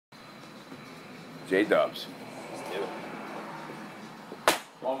J-Dubs. Let's do it.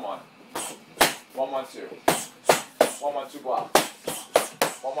 1-1. 1-1-2. 1-1-2 block.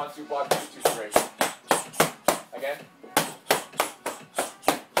 1-1-2 block, 2-2-3. Again.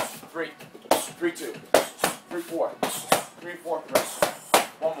 3. 3-2. 3-4. 3-4-3.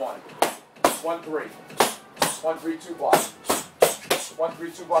 1-1. 1-3. 1-3-2 block.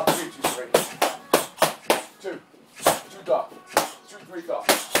 1-3-2 block, 3-2-3. 2. 2 duck. 2-3 duck.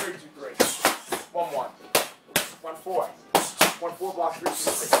 3-2-3. 1-1. 1-4. 1-4 block,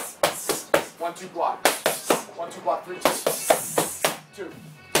 3-2-3. 1-2 block. 1-2 block, 3-2. 2.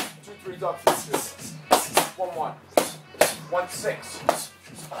 2-3 duck, 3-2. 1-1. 1-6.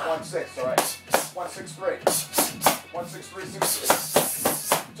 1-6, all right. 1-6-3. 1-6-3, 6-3.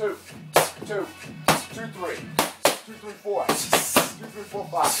 2. 2. 2-3. 2-3-4.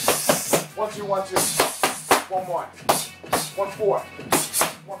 2-3-4-5. 1-2, 1-2. 1-1. 1-4.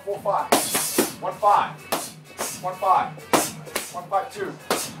 1-4-5. 1-5. 1-5. 1-5-2.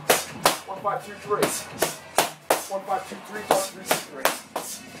 1-5-2-3. 1-5-2-3, 3-2-3.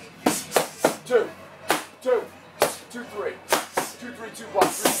 2.